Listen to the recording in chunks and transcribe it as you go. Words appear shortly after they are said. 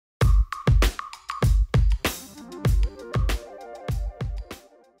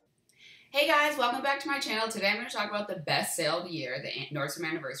guys, welcome back to my channel. Today I'm going to talk about the best sale of the year, the Nordstrom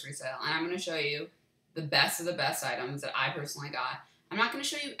anniversary sale, and I'm going to show you the best of the best items that I personally got. I'm not going to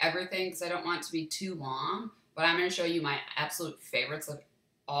show you everything because I don't want it to be too long, but I'm going to show you my absolute favorites of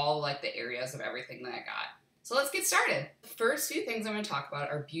all the areas of everything that I got. So let's get started. The first few things I'm going to talk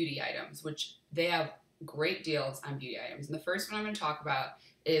about are beauty items, which they have great deals on beauty items. And the first one I'm going to talk about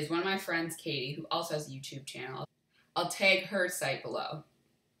is one of my friends, Katie, who also has a YouTube channel. I'll tag her site below.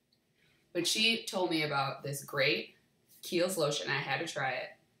 But she told me about this great Kiehl's lotion, and I had to try it,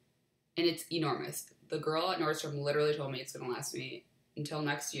 and it's enormous. The girl at Nordstrom literally told me it's going to last me until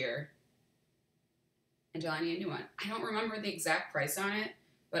next year, until I need a new one. I don't remember the exact price on it,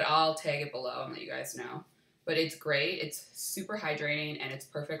 but I'll tag it below and let you guys know. But it's great, it's super hydrating, and it's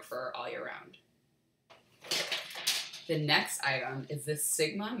perfect for all year round. The next item is this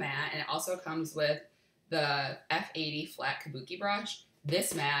Sigma mat, and it also comes with the F80 flat kabuki brush.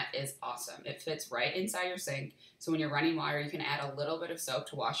 This mat is awesome. It fits right inside your sink, so when you're running water, you can add a little bit of soap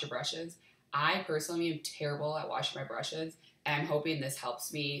to wash your brushes. I personally am terrible at washing my brushes, and I'm hoping this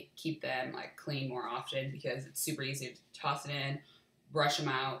helps me keep them clean more often because it's super easy to toss it in, brush them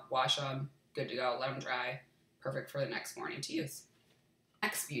out, wash them, good to go, let them dry. Perfect for the next morning to use.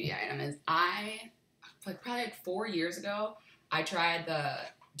 Next beauty item is probably 4 years ago, I tried the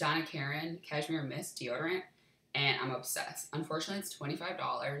Donna Karan Cashmere Mist Deodorant, and I'm obsessed. Unfortunately, it's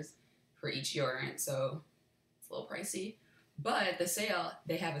 $25 for each deodorant, so it's a little pricey. But at the sale,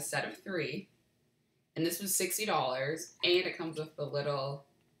 they have a set of 3, and this was $60, and it comes with the little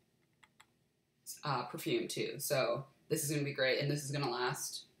perfume too. So this is going to be great, and this is going to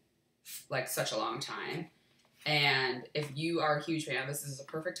last such a long time. And if you are a huge fan of this is a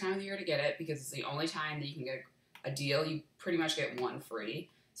perfect time of the year to get it because it's the only time that you can get a deal. You pretty much get one free.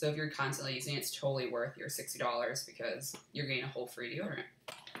 So if you're constantly using it, it's totally worth your $60 because you're getting a whole free deodorant.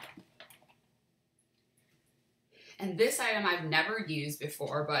 And this item I've never used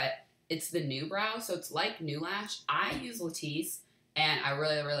before, but it's the neBROW, so it's like New Lash. I use Latisse, and I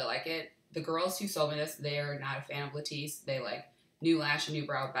really, really like it. The girls who sold me this, they are not a fan of Latisse. They like New Lash and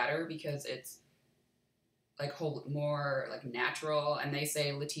neBROW better because it's more natural, and they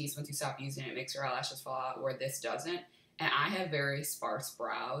say Latisse, once you stop using it, it makes your eyelashes fall out, where this doesn't. And I have very sparse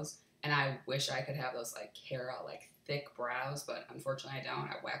brows, and I wish I could have those Kara thick brows, but unfortunately I don't.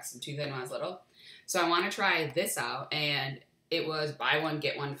 I waxed them too thin when I was little. So I want to try this out, and it was buy one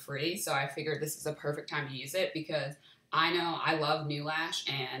get one free, so I figured this is a perfect time to use it because I know I love New Lash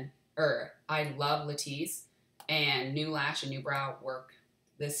I love Latisse, and New Lash and neBROW work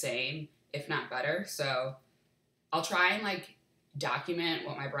the same, if not better. So I'll try and document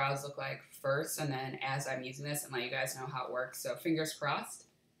what my brows look like first, and then as I'm using this and let you guys know how it works. So fingers crossed,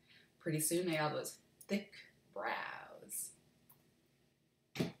 pretty soon they have those thick brows.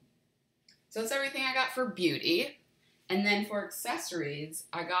 So that's everything I got for beauty. And then for accessories,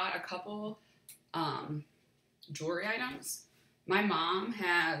 I got a couple jewelry items. My mom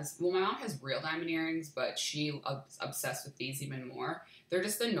has real diamond earrings, but she's obsessed with these even more. They're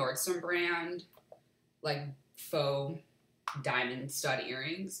just the Nordstrom brand, faux diamond stud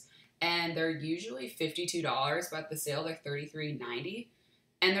earrings, and they're usually $52, but at the sale they're $33.90,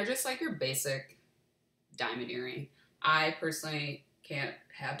 and they're just your basic diamond earring. I personally can't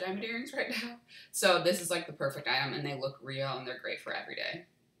have diamond earrings right now, so this is the perfect item, and they look real and they're great for every day.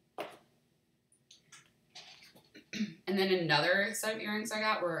 And then another set of earrings I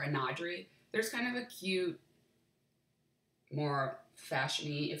got were a Nadri. There's kind of a cute, more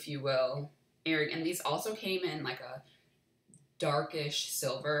fashion-y, if you will, earring, and these also came in a darkish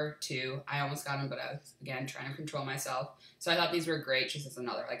silver too. I almost got them, but I was again trying to control myself, so I thought these were great just as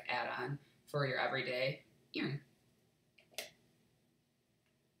another add-on for your everyday earring.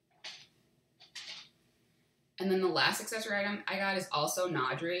 And then the last accessory item I got is also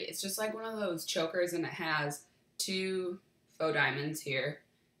Nadri. It's just one of those chokers, and it has 2 faux diamonds here,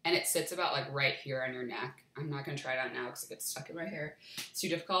 and it sits about right here on your neck. I'm not going to try it on now because it gets stuck in my hair. It's too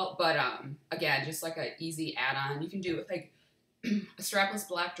difficult, but again, just an easy add-on. You can do it with a strapless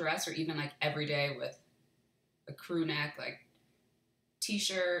black dress, or even every day with a crew neck,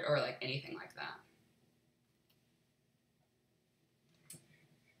 t-shirt, or anything like that.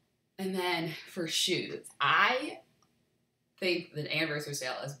 And then for shoes, I think the anniversary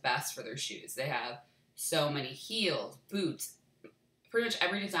sale is best for their shoes. They have so many heels, boots, pretty much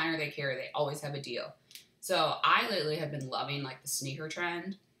every designer they carry, they always have a deal. So I lately have been loving the sneaker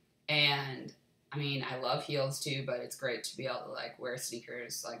trend, and I mean, I love heels too, but it's great to be able to wear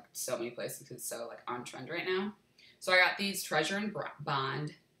sneakers so many places because it's so on trend right now. So I got these Treasure and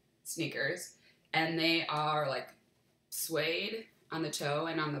Bond sneakers, and they are suede on the toe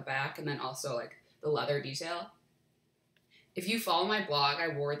and on the back, and then also like the leather detail. If you follow my blog, I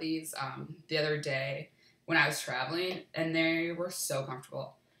wore these the other day when I was traveling, and they were so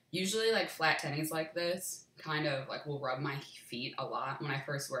comfortable. Usually like flat tennies like this kind of like will rub my feet a lot when I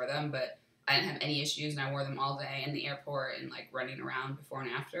first wear them, but I didn't have any issues, and I wore them all day in the airport and like running around before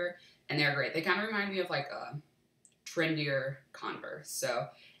and after, and they're great. They kind of remind me of like a trendier Converse. So,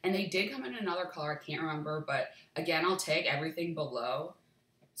 and they did come in another color, I can't remember, but again, I'll tag everything below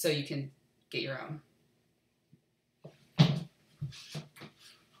so you can get your own.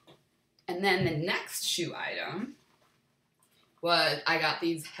 And then the next shoe item was I got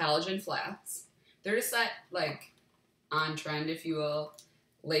these Halogen flats. They're just that like on trend, if you will,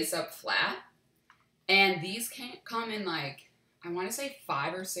 lace up flat. And these come in like, I want to say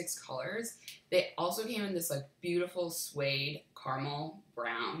 5 or 6 colors. They also came in this like beautiful suede caramel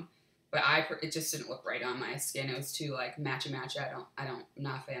brown, but it just didn't look right on my skin. It was too like matchy. I'm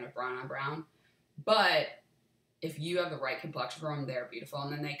not a fan of brown on brown. But if you have the right complexion for them, they're beautiful.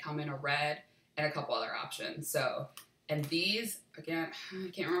 And then they come in a red and a couple other options. So, and these, again, I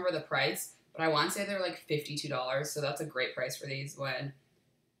can't remember the price, but I want to say they're like $52. So that's a great price for these when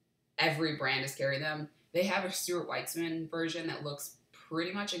every brand is carrying them. They have a Stuart Weitzman version that looks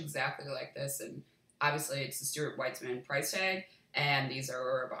pretty much exactly like this. And obviously it's the Stuart Weitzman price tag. And these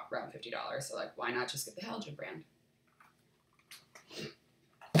are about around $50. So like, why not just get the Halogen brand?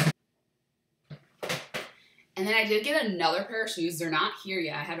 And then I did get another pair of shoes. They're not here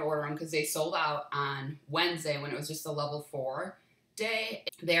yet. I had to order them because they sold out on Wednesday when it was just a level 4 day.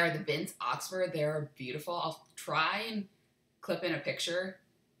 They are the Vince Oxford. They're beautiful. I'll try and clip in a picture.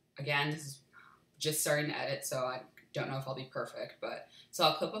 Again, this is just starting to edit, so I don't know if I'll be perfect. But so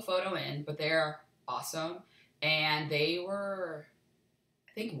I'll clip a photo in, but they're awesome. And they were,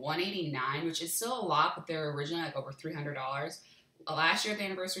 I think, $189, which is still a lot, but they're originally like over $300. Last year at the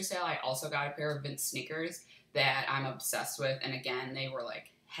anniversary sale, I also got a pair of Vince sneakers that I'm obsessed with, and again, they were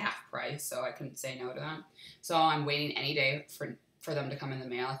like half price, so I couldn't say no to them. So I'm waiting any day for them to come in the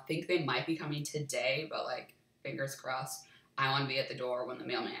mail. I think they might be coming today, but like fingers crossed. I want to be at the door when the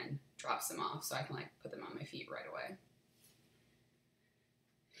mailman drops them off so I can like put them on my feet right away.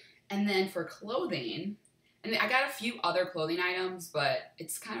 And then for clothing, and I got a few other clothing items, but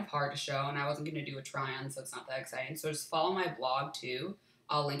it's kind of hard to show, and I wasn't going to do a try-on, so it's not that exciting. So just follow my blog too.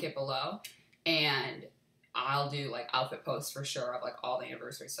 I'll link it below, and I'll do like outfit posts for sure of like all the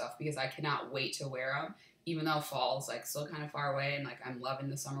anniversary stuff because I cannot wait to wear them, even though fall's like still kind of far away and like I'm loving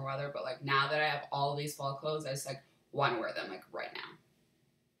the summer weather. But like now that I have all these fall clothes, I just like want to wear them like right now.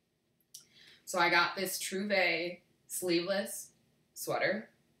 So I got this Trouvé sleeveless sweater.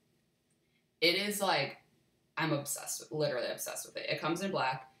 It is like, I'm obsessed with, literally obsessed with it. It comes in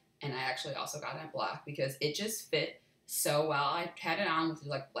black, and I actually also got it in black because it just fit so well. I had it on with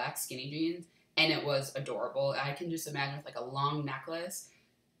like black skinny jeans, and it was adorable. I can just imagine with like a long necklace,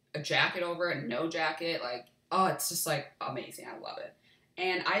 a jacket over it, no jacket, like, oh, it's just like amazing. I love it.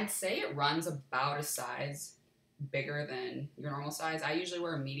 And I'd say it runs about a size bigger than your normal size. I usually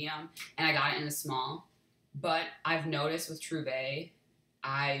wear a medium, and I got it in a small, but I've noticed with Trouvé,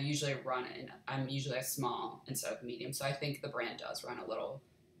 I'm usually a small instead of medium, so I think the brand does run a little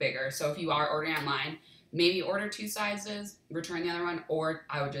bigger. So if you are ordering online, maybe order 2 sizes, return the other one, or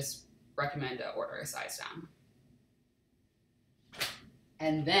I would just recommend to order a size down.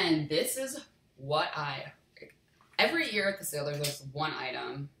 And then this is what every year at the sale, there's this one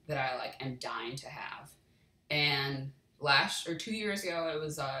item that I like am dying to have. And 2 years ago, it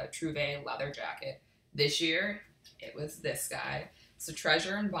was a Trouvé leather jacket. This year, it was this guy. It's a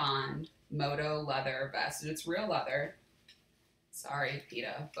Treasure and Bond Moto leather vest, and it's real leather. Sorry,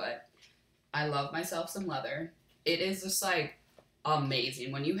 PETA, but I love myself some leather. It is just like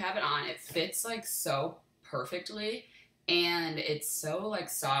amazing. When you have it on, it fits like so perfectly, and it's so like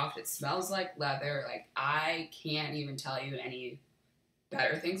soft. It smells like leather. Like I can't even tell you any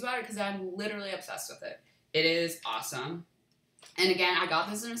better things about it because I'm literally obsessed with it. It is awesome. And again, I got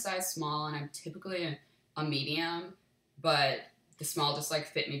this in a size small, and I'm typically a medium, but the small just like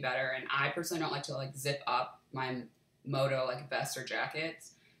fit me better, and I personally don't like to like zip up my Moto like vests or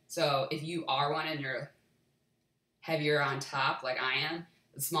jackets. So if you are one and you're heavier on top like I am,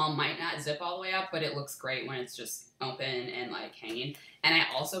 the small might not zip all the way up, but it looks great when it's just open and like hanging. And I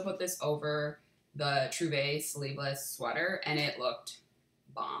also put this over the Trouvé sleeveless sweater, and it looked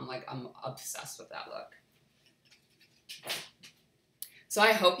bomb. Like I'm obsessed with that look. So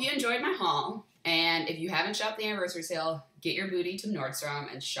I hope you enjoyed my haul. And if you haven't shopped the anniversary sale, get your booty to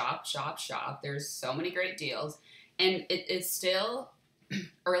Nordstrom and shop, shop, shop. There's so many great deals. And it's still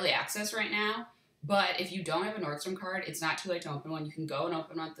early access right now, But if you don't have a Nordstrom card, it's not too late to open one. You can go and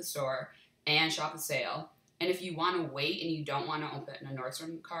open one at the store and shop the sale. And if you want to wait and you don't want to open a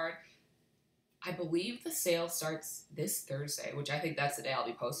Nordstrom card, I believe the sale starts this Thursday, which I think that's the day I'll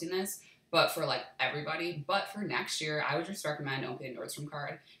be posting this. But for like everybody, but for next year, I would just recommend opening a Nordstrom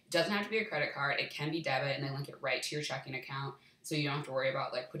card. It doesn't have to be a credit card. It can be debit, and they link it right to your checking account, so you don't have to worry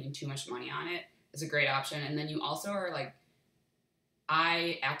about like putting too much money on it. It's a great option. And then you also are like,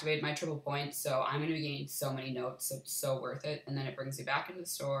 I activated my triple points, so I'm going to be getting so many notes, so it's so worth it. And then it brings you back into the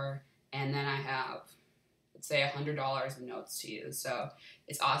store, and then I have, let's say, $100 in notes to use. So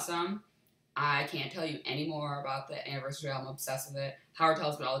it's awesome. I can't tell you any more about the anniversary sale. I'm obsessed with it. Howard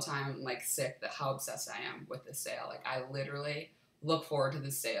tells me all the time, I'm like sick, that how obsessed I am with this sale. Like, I literally look forward to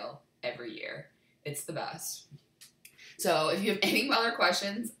this sale every year. It's the best. So if you have any other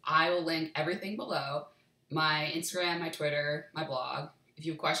questions, I will link everything below. My Instagram, my Twitter, my blog. If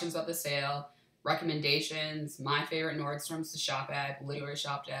you have questions about the sale, recommendations, my favorite Nordstroms to shop at, literally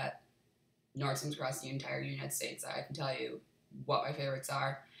shopped at Nordstroms across the entire United States. I can tell you what my favorites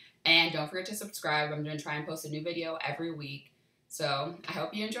are. And don't forget to subscribe. I'm going to try and post a new video every week. So I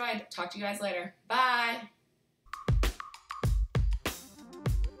hope you enjoyed. Talk to you guys later. Bye!